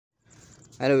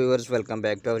Hello viewers, welcome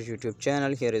back to our YouTube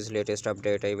channel. Here is latest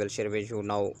update I will share with you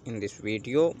now in this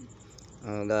video.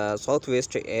 The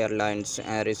Southwest Airlines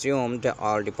resumed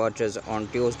all departures on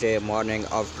Tuesday morning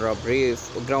after a brief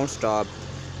ground stop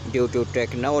due to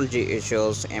technology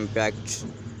issues impact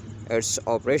its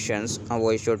operations.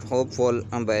 We should hopeful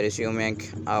by resuming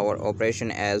our operation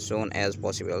as soon as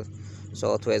possible,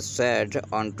 Southwest said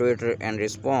on Twitter in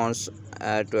response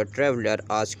to a traveler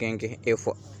asking if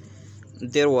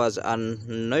there was a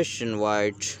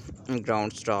nationwide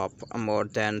ground stop. More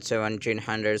than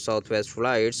 1,700 Southwest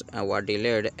flights were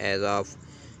delayed as of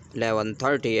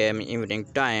 11:30 a.m. evening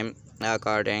time,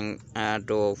 according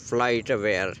to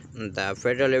FlightAware. The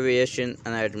Federal Aviation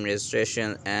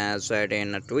Administration said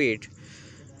in a tweet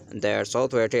that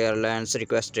Southwest Airlines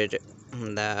requested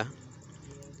the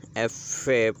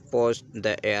FAA post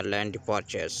the airline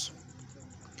departures.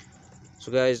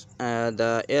 So, guys,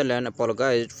 the airline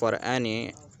apologized for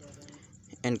any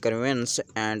inconvenience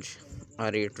and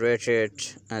reiterated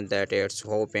that it's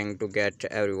hoping to get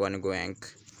everyone going.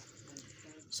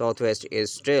 Southwest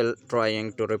is still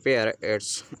trying to repair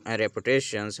its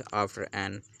reputations after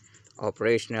an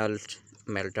operational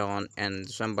meltdown in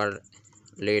December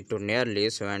led to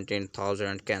nearly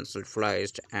 17,000 cancelled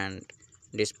flights and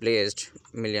displaced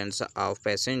millions of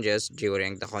passengers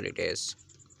during the holidays.